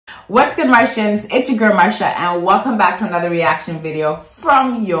What's good, Martians? It's your girl Marsha, and welcome back to another reaction video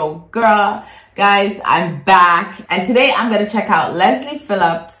from your girl. Guys, I'm back, and today I'm gonna check out Leslie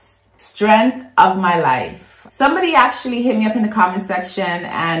Phillips' Strength of My Life. Somebody actually hit me up in the comment section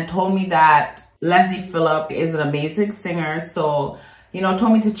and told me that Leslie Phillips is an amazing singer, so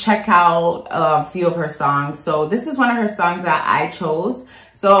told me to check out a few of her songs. So this is one of her songs that I chose.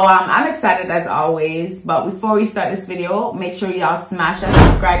 So I'm excited as always. But before we start this video, make sure y'all smash that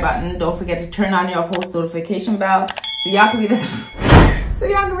subscribe button. Don't forget to turn on your post notification bell so y'all can be the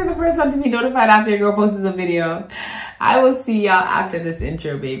first one to be notified after your girl posts a video. I will see y'all after this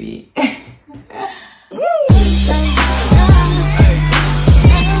intro, baby.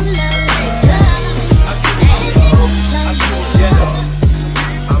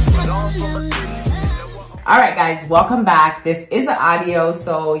 All right, guys, welcome back. This is an audio,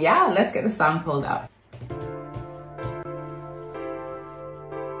 so yeah, let's get the song pulled up.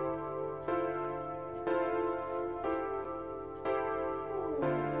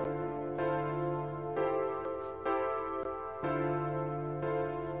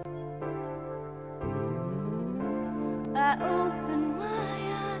 I open my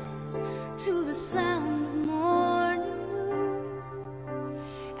eyes to the sound of morning news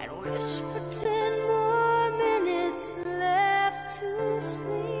and wish for 10 more minutes left to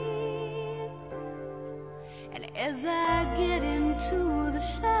sleep. And as I get into the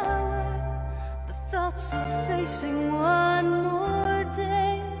shower, the thoughts of facing one more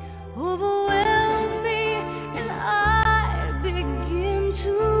day overwhelm me, and I begin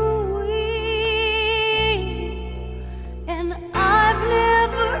to weep. And I've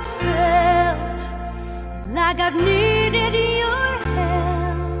never felt like I've needed your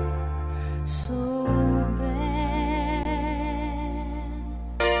help so bad.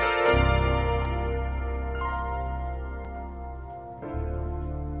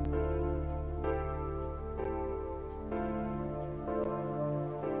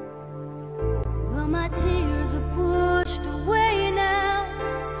 Well, my tears are pushed away now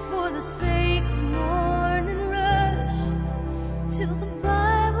for the sake of morning rush, till the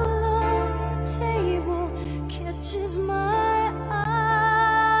Bible on the table catches my eye,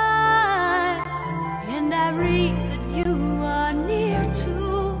 and I read that you are near to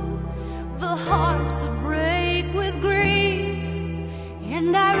the hearts that break with grief,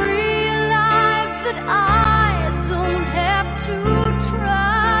 and I realize that I don't have to try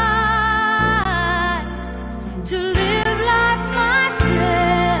to live life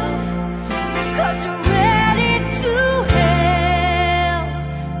myself, because you're ready to help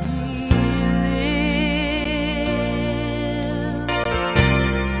me live.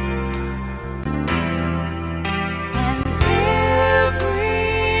 And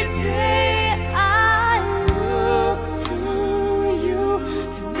every day I look to you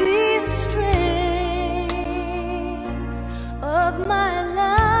to be the strength of my life.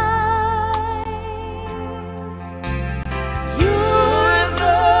 You're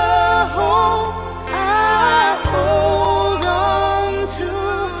the hope I hold on to,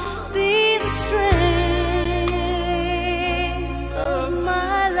 be the strength of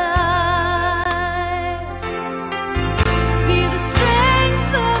my life. Be the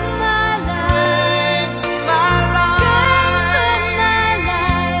strength of my life. Strength of my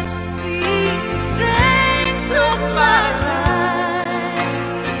life. Be the strength of my life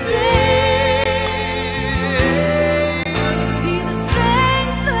today. Be the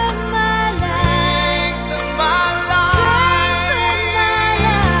strength of my life. Strength of my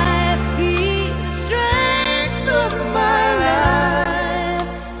life. Be the strength of my life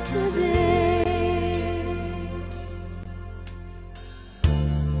today.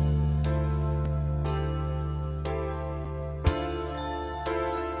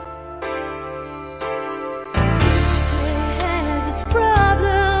 Each day has its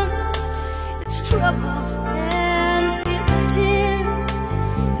problems, its troubles, and its tears.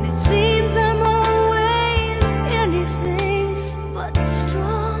 And it seems I'm always anything but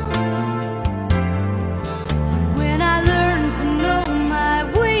strong. When I learn to know my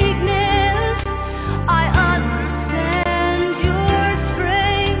weakness, I understand your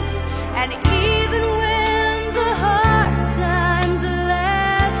strength. And even when the hard times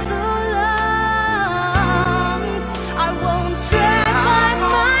last so long, I won't try by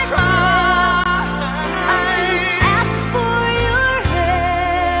myself until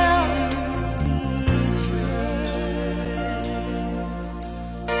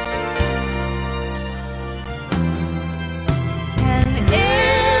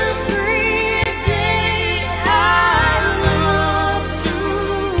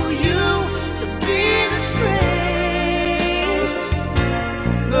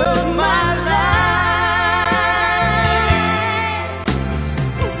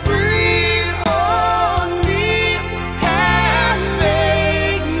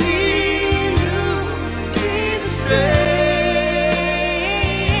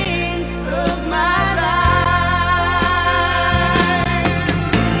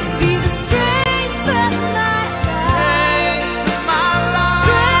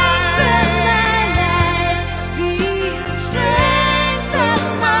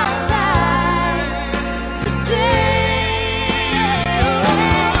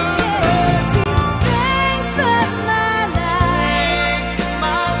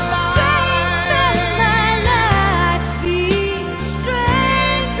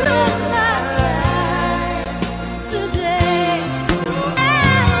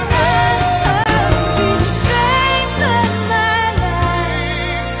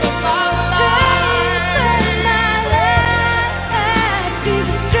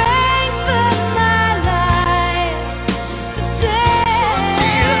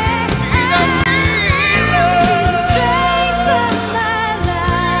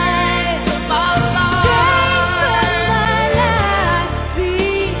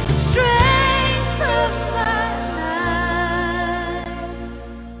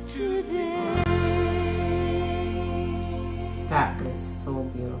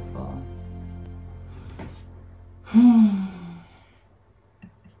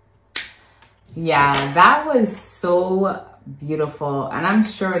Yeah, that was so beautiful. And I'm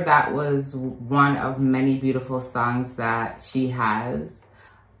sure that was one of many beautiful songs that she has.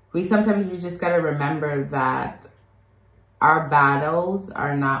 We just got to remember that our battles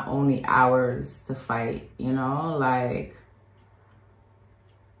are not only ours to fight, you know, like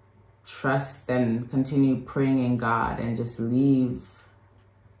trust and continue praying in God and just leave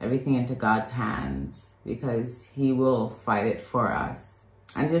everything into God's hands, because he will fight it for us.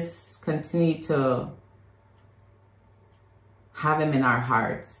 And just continue to have him in our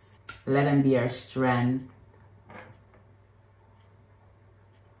hearts. Let him be our strength.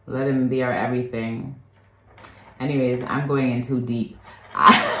 Let him be our everything. Anyways, I'm going in too deep.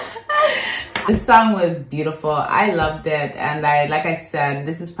 The song was beautiful. I loved it. And like I said,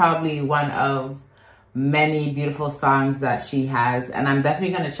 this is probably one of many beautiful songs that she has. And I'm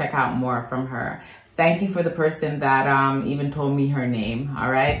definitely going to check out more from her. Thank you for the person that even told me her name.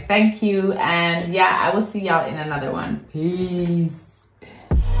 All right. Thank you. And yeah, I will see y'all in another one. Peace.